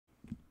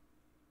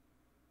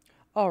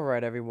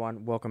Alright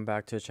everyone, welcome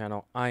back to the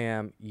channel. I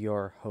am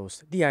your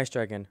host, the Ice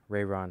Dragon,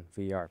 Rayron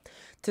VR.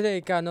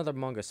 Today, got another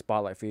manga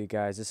spotlight for you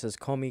guys. This is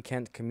Komi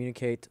Can't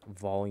Communicate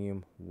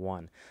Volume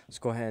 1. Let's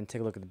go ahead and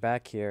take a look at the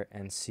back here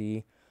and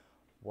see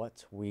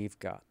what we've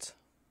got.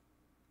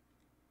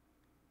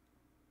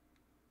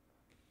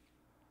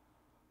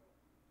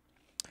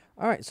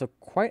 Alright, so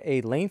quite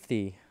a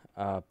lengthy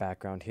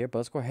background here, but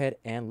let's go ahead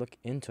and look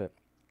into it.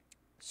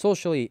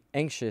 Socially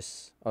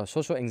anxious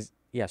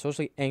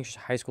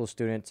high school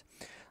student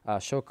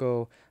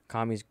Shoko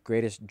Kami's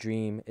greatest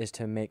dream is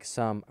to make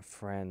some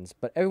friends,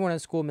 but everyone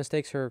at school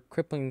mistakes her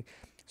crippling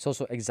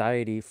social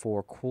anxiety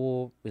for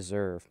cool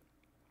reserve.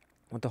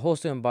 With the whole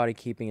student body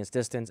keeping its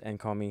distance and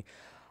Kami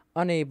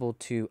unable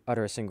to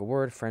utter a single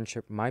word,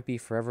 friendship might be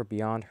forever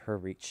beyond her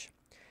reach.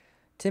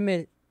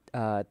 Timid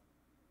uh,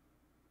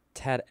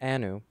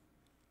 Tadanu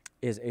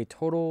is a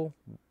total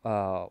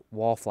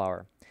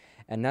wallflower,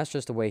 and that's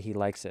just the way he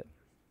likes it.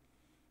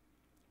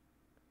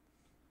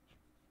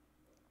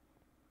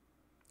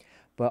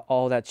 But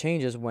all that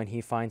changes when he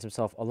finds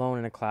himself alone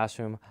in a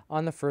classroom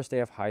on the first day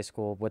of high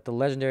school with the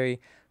legendary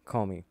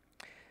Komi.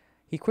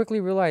 He quickly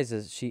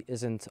realizes she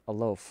isn't a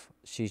loaf,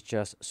 she's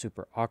just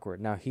super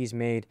awkward. Now he's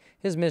made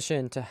his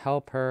mission to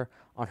help her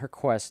on her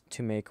quest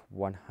to make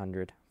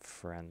 100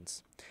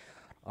 friends.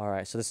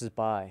 Alright, so this is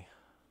by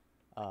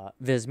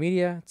Viz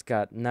Media. It's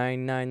got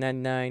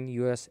 99.99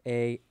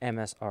 USA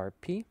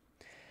MSRP,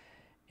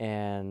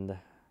 and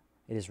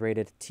it is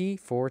rated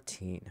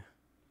T14.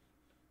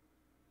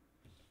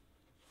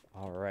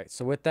 Alright,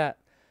 so with that,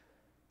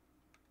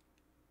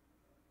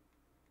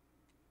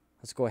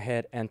 let's go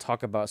ahead and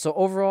talk about. So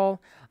overall,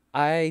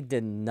 I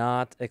did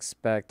not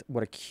expect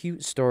what a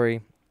cute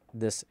story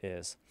this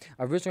is.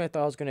 Originally, I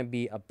thought it was going to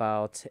be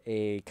about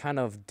a kind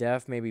of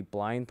deaf, maybe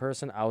blind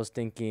person. I was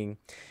thinking,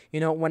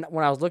 when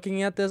I was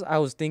looking at this, I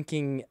was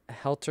thinking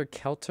Helter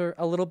Kelter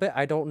a little bit.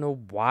 I don't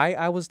know why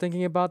I was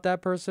thinking about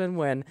that person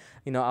when,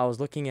 I was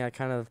looking at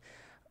kind of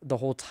the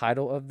whole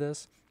title of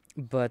this.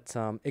 But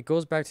it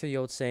goes back to the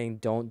old saying,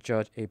 don't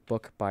judge a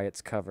book by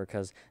its cover,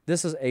 because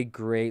this is a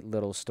great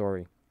little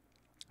story.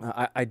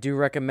 I do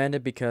recommend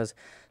it because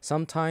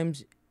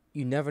sometimes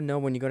you never know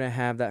when you're going to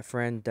have that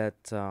friend that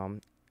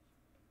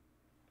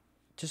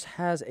just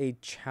has a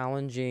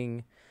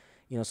challenging,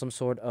 some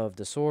sort of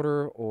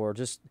disorder, or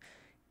just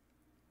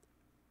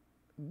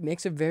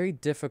makes it very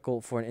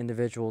difficult for an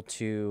individual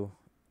to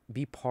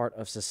be part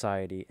of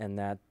society, and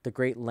that the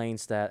great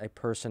lengths that a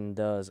person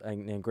does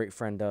and a great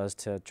friend does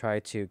to try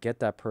to get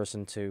that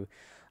person to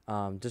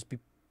just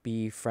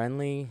be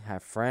friendly,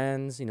 have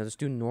friends, just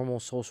do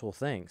normal social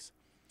things.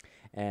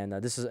 And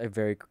this is a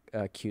very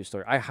cute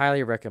story. I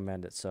highly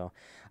recommend it. So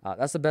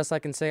that's the best I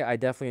can say. I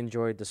definitely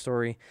enjoyed the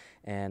story.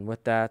 And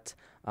with that,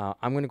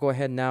 I'm going to go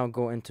ahead now and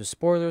go into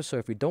spoilers. So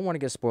if you don't want to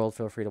get spoiled,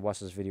 feel free to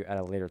watch this video at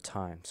a later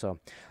time. So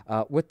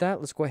with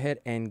that, let's go ahead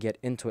and get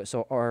into it.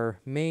 So our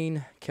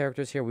main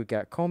characters here, we've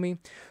got Komi,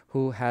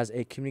 who has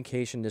a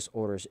communication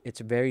disorders. It's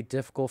very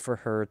difficult for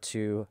her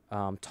to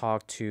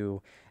talk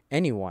to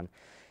anyone.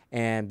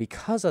 And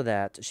because of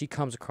that, she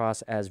comes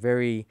across as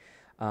very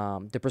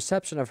the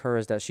perception of her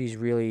is that she's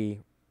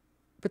really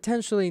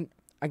potentially,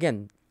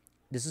 again,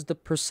 this is the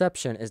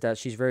perception, is that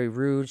she's very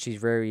rude, she's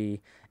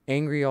very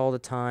angry all the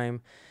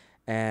time,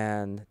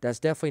 and that's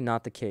definitely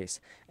not the case.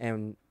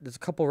 And there's a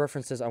couple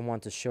references I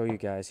want to show you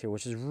guys here,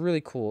 which is really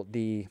cool.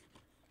 The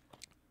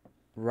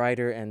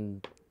writer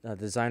and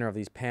designer of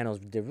these panels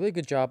did a really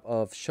good job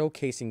of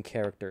showcasing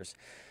characters.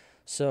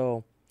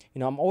 So,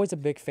 I'm always a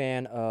big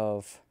fan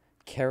of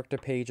character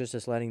pages,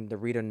 just letting the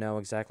reader know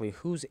exactly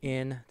who's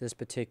in this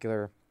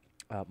particular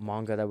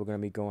manga that we're going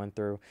to be going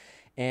through.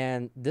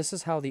 And this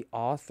is how the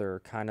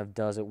author kind of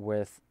does it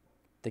with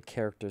the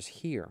characters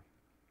here.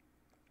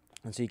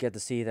 And so you get to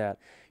see that,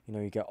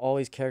 you get all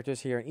these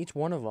characters here, and each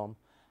one of them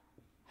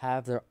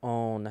have their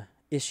own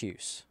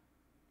issues.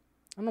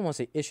 I don't want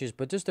to say issues,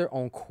 but just their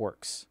own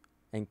quirks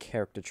and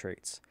character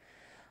traits.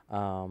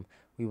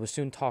 We will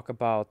soon talk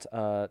about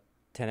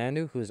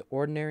Tenenu, who is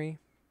ordinary.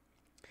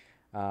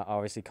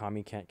 Obviously,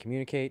 Kami can't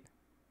communicate.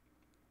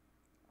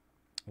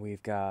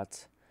 We've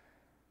got,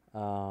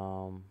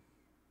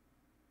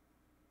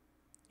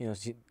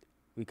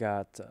 we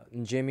got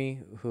Jimmy,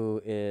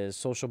 who is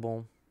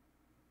sociable.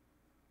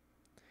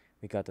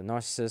 We got the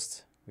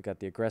narcissist. We got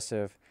the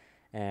aggressive,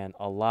 and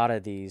a lot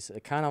of these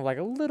kind of like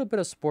a little bit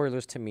of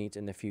spoilers to meet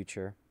in the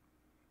future.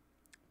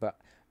 But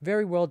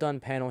very well done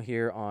panel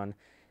here on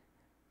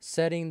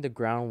setting the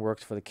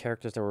groundwork for the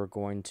characters that we're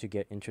going to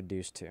get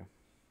introduced to.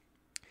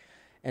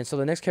 And so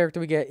the next character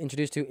we get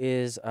introduced to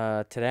is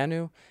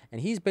Teranu,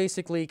 and he's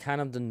basically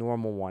kind of the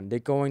normal one. They're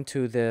going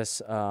to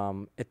this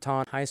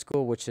Itan High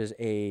School, which is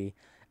a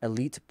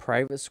elite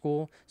private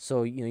school.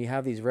 So you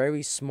have these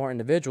very smart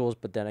individuals,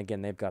 but then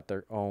again they've got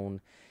their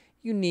own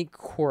unique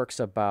quirks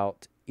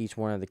about each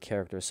one of the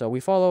characters. So we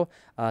follow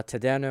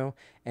Tadano,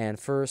 and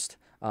first,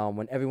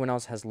 when everyone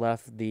else has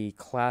left the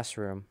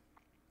classroom,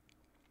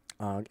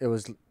 it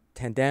was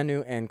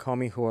Tadano and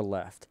Komi who are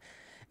left.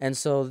 And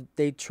so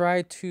they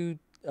try to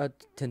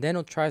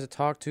Tendeno tries to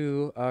talk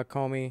to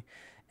Komi,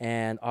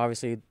 and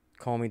obviously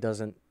Komi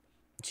doesn't.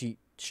 She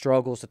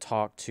struggles to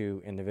talk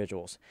to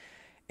individuals,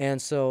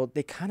 and so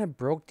they kind of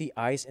broke the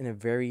ice in a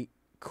very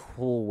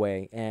cool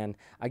way. And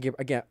I give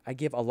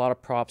a lot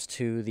of props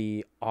to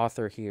the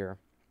author here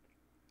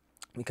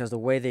because the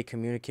way they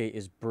communicate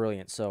is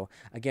brilliant. So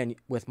again,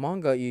 with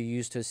manga, you're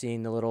used to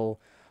seeing the little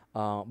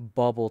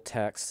bubble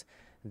text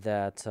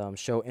that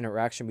show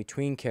interaction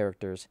between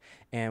characters.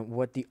 And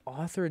what the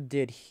author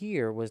did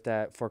here was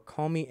that for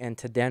Komi and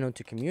Tadano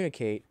to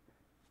communicate,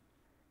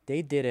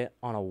 they did it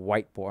on a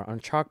whiteboard, on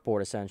a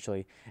chalkboard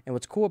essentially. And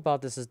what's cool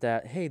about this is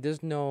that, hey,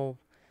 there's no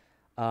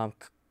um,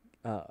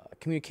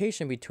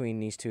 communication between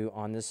these two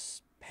on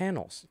this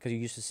panels because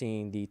you're used to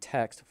seeing the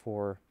text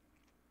for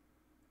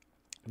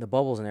the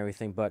bubbles and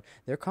everything, but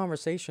their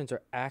conversations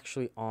are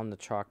actually on the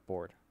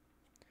chalkboard.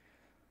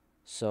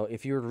 So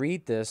if you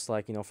read this,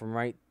 like, from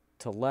right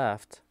to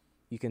left,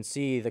 you can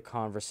see the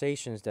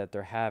conversations that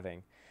they're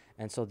having.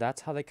 And so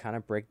that's how they kind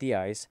of break the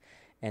ice.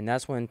 And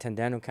that's when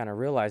Tendano kind of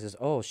realizes,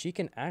 oh, she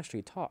can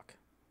actually talk,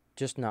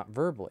 just not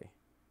verbally.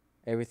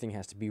 Everything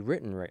has to be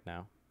written right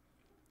now.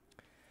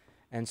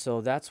 And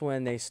so that's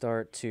when they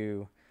start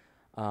to,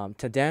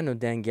 Tadano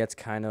then gets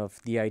kind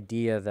of the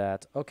idea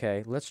that,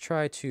 okay, let's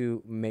try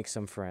to make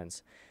some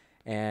friends.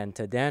 And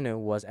Tadano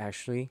was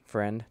actually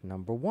friend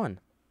number one.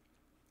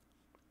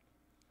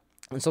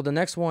 And so the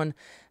next one,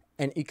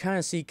 and you kind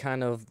of see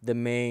kind of the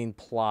main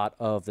plot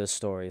of this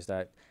story is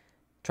that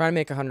trying to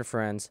make 100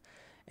 friends,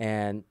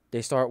 and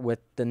they start with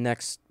the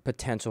next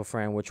potential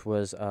friend, which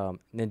was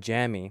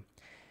Najami.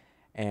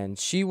 And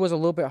she was a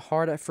little bit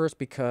hard at first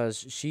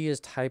because she is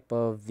type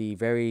of the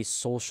very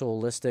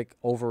socialistic,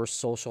 over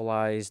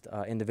socialized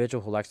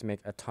individual who likes to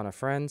make a ton of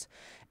friends.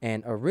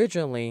 And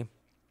originally,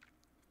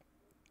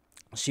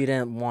 she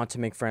didn't want to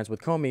make friends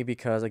with Komi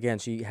because, again,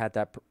 she had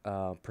that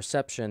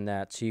perception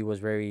that she was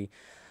very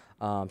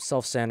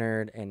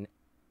self-centered and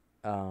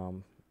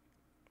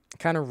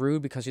kind of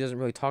rude because she doesn't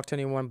really talk to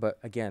anyone. But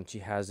again, she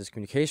has this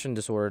communication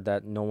disorder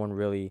that no one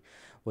really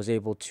was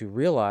able to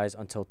realize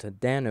until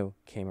Tadano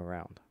came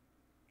around.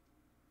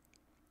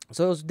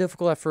 So it was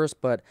difficult at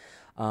first, but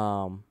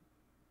Komi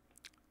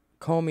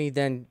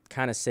then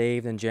kind of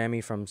saved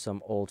Njami from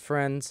some old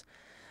friends.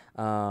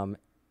 And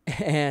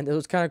it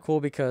was kind of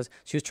cool because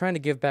she was trying to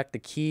give back the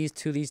keys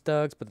to these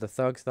thugs, but the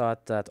thugs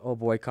thought that, oh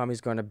boy, Komi's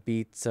going to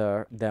beat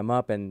them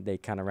up, and they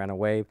kind of ran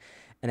away.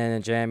 And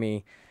then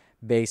Njami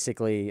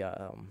basically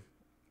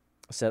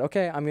said,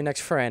 okay, I'm your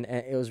next friend.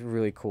 And it was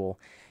really cool.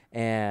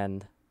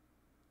 And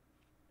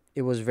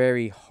it was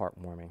very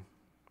heartwarming.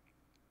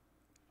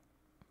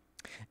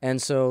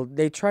 And so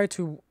they try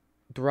to,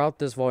 throughout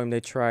this volume, they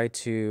try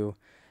to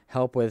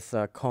help with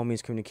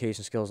Komi's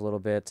communication skills a little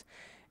bit.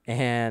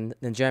 And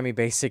then Jamie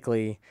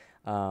basically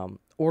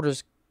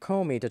orders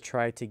Komi to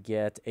try to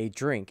get a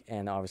drink.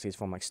 And obviously it's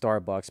from like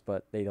Starbucks,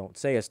 but they don't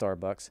say a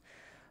Starbucks.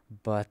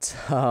 But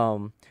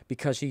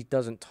because she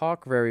doesn't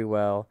talk very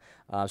well,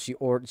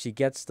 she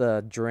gets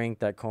the drink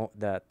that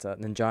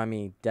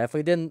Nanjami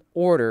definitely didn't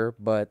order.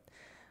 But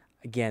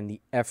again,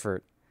 the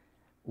effort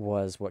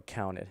was what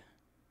counted.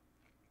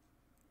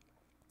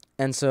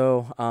 And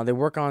so they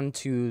work on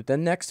to the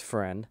next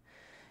friend.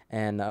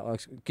 And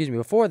excuse me,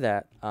 before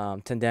that,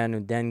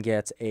 Tendanu then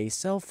gets a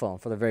cell phone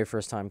for the very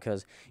first time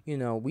because,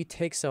 we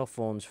take cell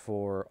phones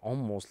for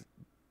almost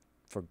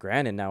for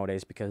granted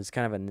nowadays because it's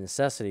kind of a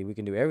necessity. We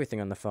can do everything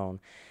on the phone.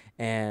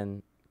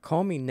 And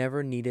Komi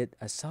never needed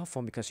a cell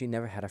phone because she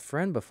never had a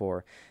friend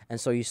before. And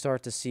so you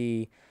start to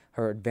see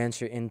her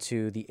adventure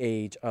into the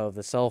age of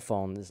the cell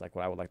phone, is like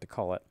what I would like to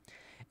call it.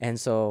 And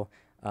so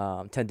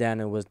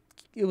Tendanu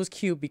it was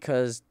cute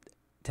because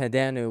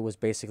Tadano was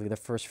basically the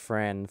first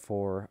friend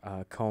for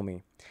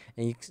Komi.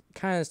 And you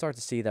kind of start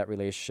to see that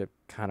relationship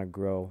kind of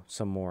grow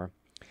some more.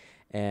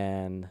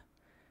 And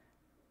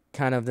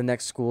kind of the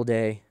next school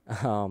day,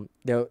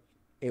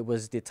 it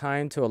was the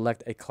time to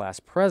elect a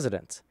class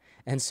president.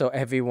 And so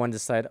everyone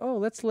decided, oh,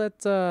 let's let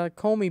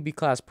Komi be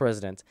class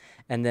president.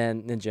 And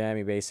then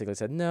Najami basically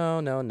said, no,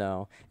 no,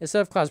 no.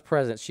 Instead of class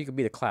president, she could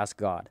be the class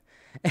god.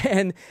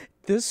 And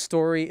this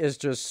story is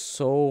just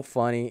so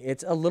funny.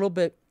 It's a little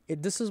bit...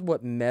 this is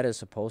what meta is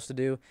supposed to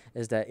do,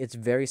 is that it's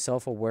very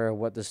self-aware of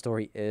what the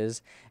story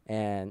is,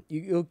 and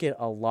you'll get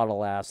a lot of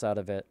laughs out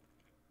of it.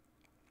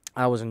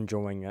 I was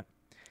enjoying it.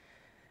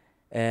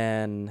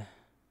 And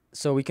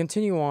so we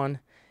continue on,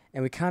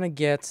 and we kind of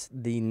get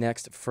the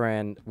next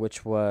friend,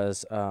 which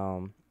was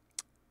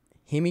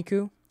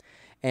Himiku.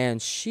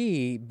 And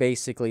she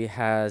basically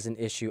has an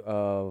issue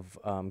of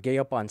getting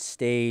up on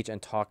stage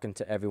and talking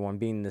to everyone,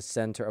 being the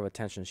center of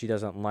attention. She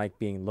doesn't like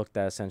being looked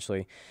at,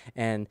 essentially.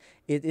 And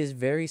it is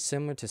very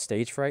similar to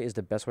stage fright is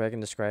the best way I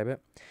can describe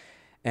it.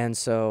 And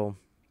so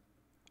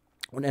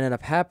what ended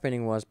up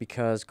happening was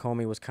because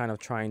Komi was kind of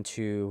trying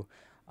to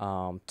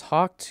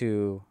talk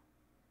to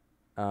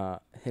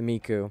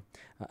Himiku,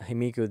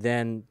 Himiku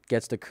then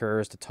gets the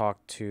courage to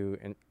talk to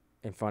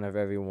in front of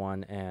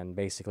everyone and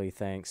basically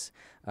thanks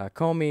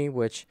Komi,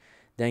 which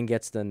then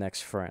gets the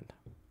next friend.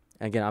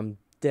 Again, I'm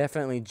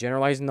definitely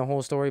generalizing the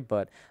whole story,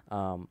 but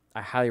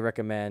I highly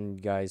recommend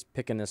you guys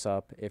picking this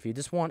up if you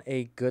just want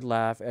a good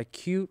laugh, a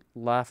cute,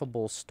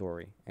 laughable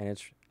story, and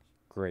it's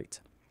great.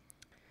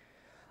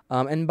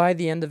 And by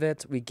the end of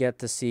it, we get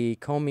to see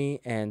Komi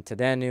and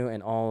Tadanu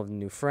and all of the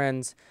new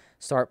friends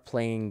start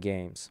playing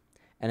games.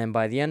 And then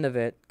by the end of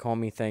it,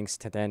 Komi thanks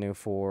Tadanu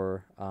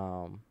for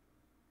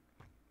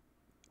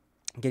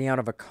getting out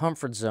of a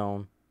comfort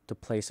zone to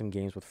play some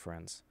games with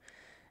friends.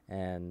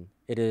 And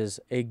it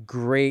is a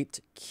great,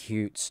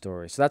 cute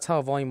story. So that's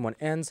how Volume 1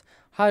 ends.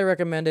 Highly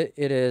recommend it.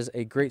 It is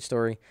a great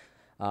story.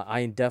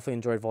 I definitely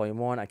enjoyed Volume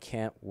 1. I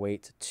can't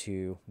wait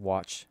to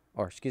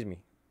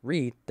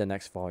read the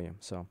next volume.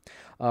 So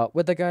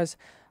with that, guys,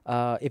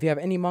 if you have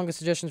any manga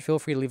suggestions, feel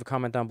free to leave a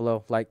comment down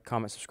below. Like,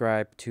 comment,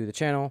 subscribe to the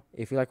channel.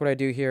 If you like what I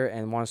do here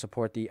and want to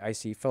support the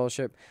IC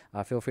Fellowship,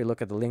 feel free to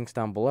look at the links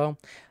down below.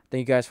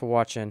 Thank you guys for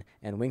watching,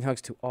 and wing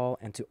hugs to all,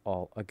 and to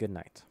all a good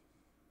night.